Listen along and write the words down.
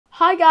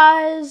Hi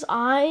guys,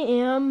 I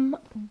am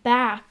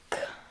back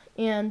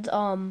and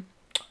I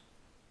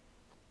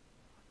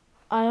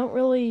don't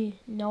really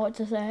know what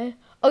to say.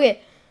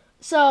 Okay,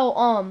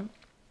 so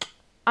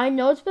I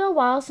know it's been a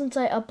while since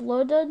I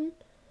uploaded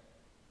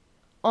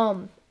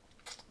um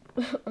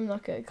I'm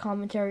not good at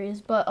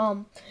commentaries, but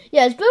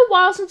yeah, it's been a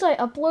while since I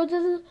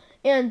uploaded,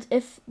 and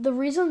if the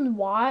reason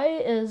why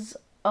is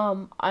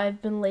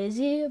I've been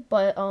lazy,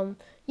 but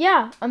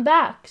yeah, I'm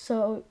back.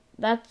 So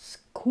that's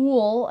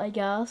cool, I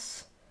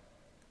guess.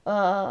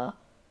 Uh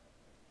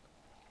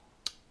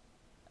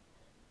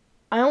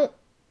I don't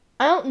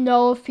I don't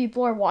know if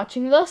people are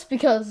watching this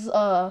because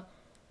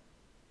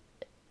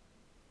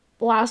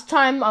last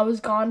time I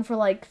was gone for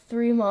like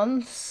 3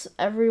 months,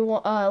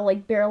 everyone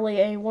like barely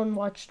anyone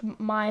watched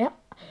my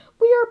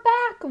 "We Are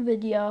Back"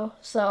 video.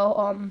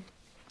 So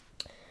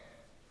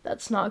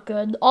that's not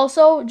good.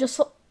 Also, just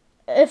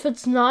if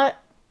it's not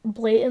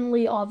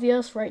blatantly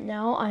obvious right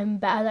now, I'm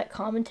bad at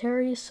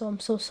commentary, so I'm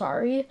so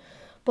sorry.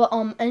 But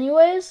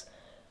anyways,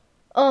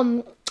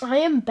 I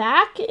am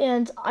back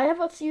and I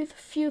have a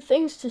few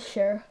things to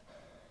share.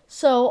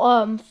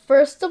 So,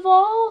 first of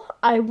all,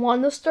 I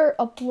want to start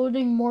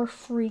uploading more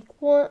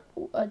frequent.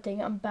 I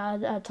think I'm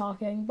bad at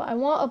talking, but I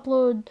want to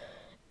upload,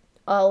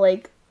 uh,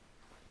 like,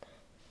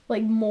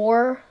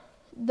 more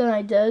than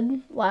I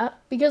did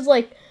because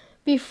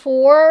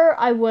before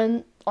I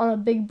went on a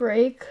big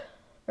break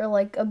or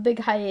like a big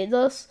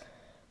hiatus,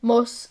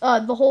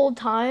 the whole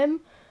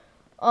time,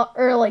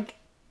 or like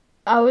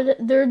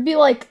there'd be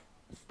like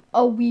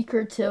a week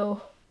or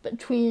two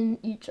between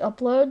each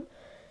upload.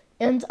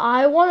 And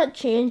I want to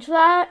change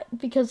that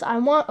because I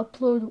want to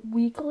upload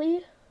weekly.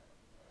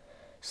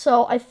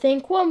 So I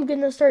think what I'm going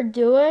to start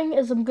doing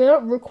is I'm going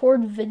to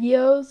record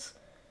videos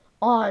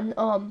on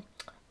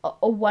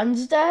a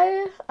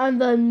Wednesday and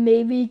then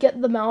maybe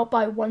get them out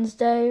by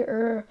Wednesday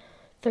or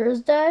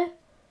Thursday.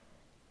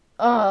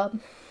 Um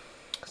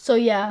so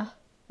yeah,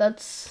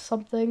 that's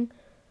something.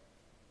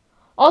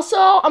 Also,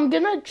 I'm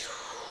going to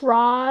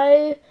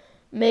try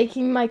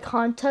making my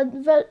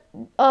content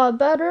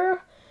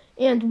better.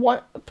 And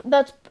one of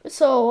the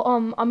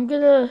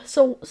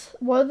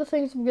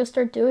things I'm gonna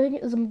start doing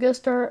is I'm gonna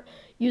start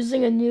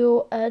using a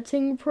new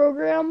editing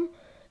program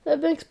that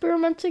I've been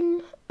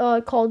experimenting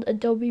called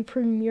Adobe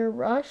Premiere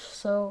Rush.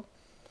 So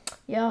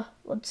yeah,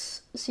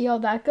 let's see how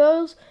that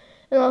goes.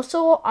 And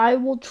also, I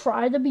will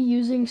try to be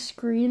using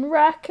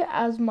ScreenRec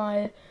as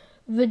my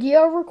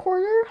video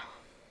recorder.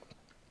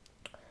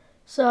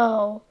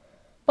 So,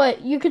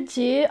 but you can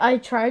see I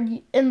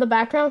tried in the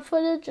background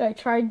footage. I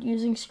tried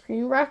using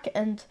ScreenRec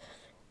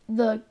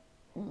the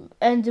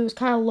and it was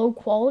kind of low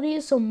quality,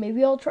 so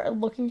maybe I'll try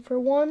looking for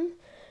one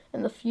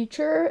in the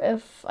future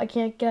if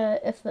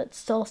it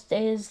still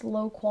stays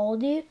low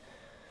quality.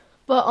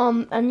 But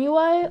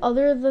anyway,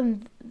 other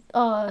than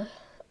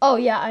oh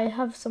yeah, I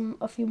have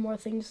a few more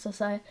things to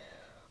say.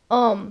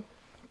 Um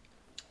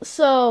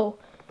so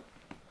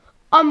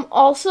I'm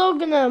also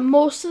gonna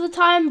most of the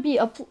time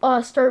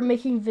start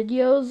making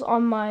videos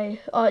on my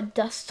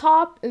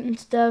desktop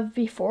instead of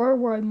before,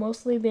 where I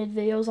mostly made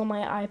videos on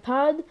my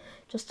iPad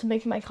just to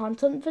make my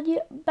content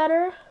video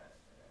better.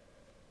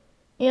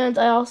 And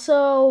I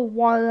also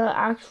want to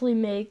actually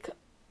make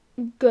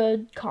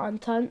good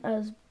content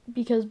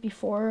because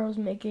before I was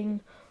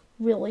making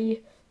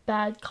really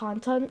bad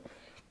content.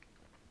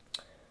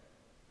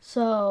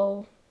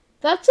 So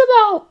that's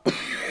about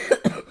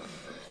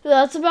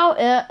that's about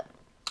it.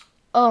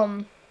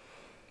 Um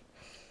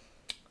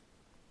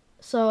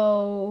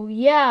so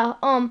yeah,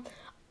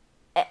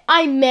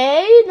 I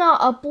may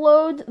not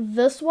upload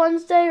this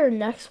Wednesday or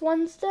next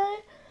Wednesday,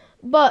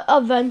 but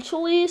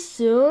eventually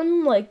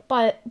soon, like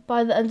by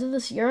the end of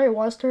this year, I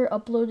want to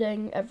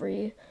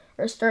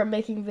start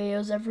making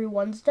videos every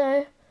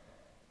Wednesday.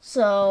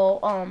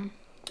 So,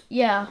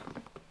 yeah.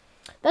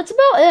 That's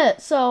about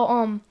it.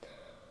 So,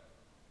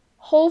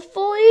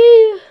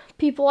 hopefully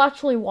people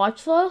actually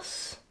watch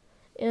this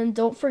and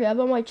don't forget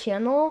about my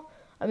channel.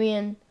 I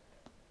mean,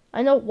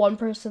 I know one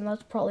person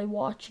that's probably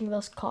watching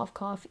this. Cough,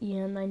 cough,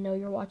 Ian. I know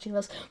you're watching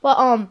this. But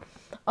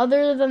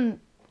other than,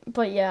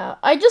 but yeah,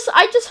 I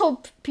just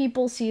hope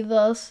people see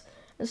this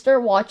and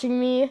start watching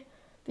me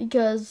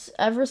because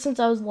ever since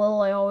I was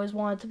little, I always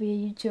wanted to be a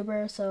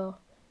YouTuber. So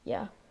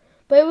yeah.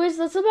 But anyways,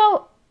 that's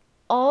about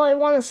all I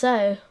want to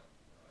say.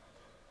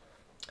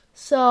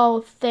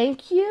 So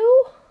thank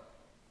you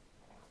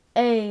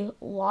a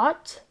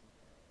lot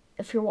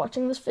if you're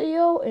watching this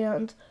video,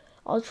 and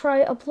I'll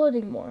try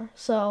uploading more.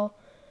 So.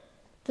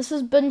 This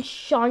has been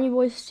Shawnee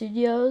Boy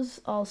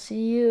Studios. I'll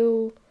see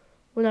you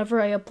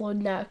whenever I upload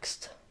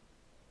next.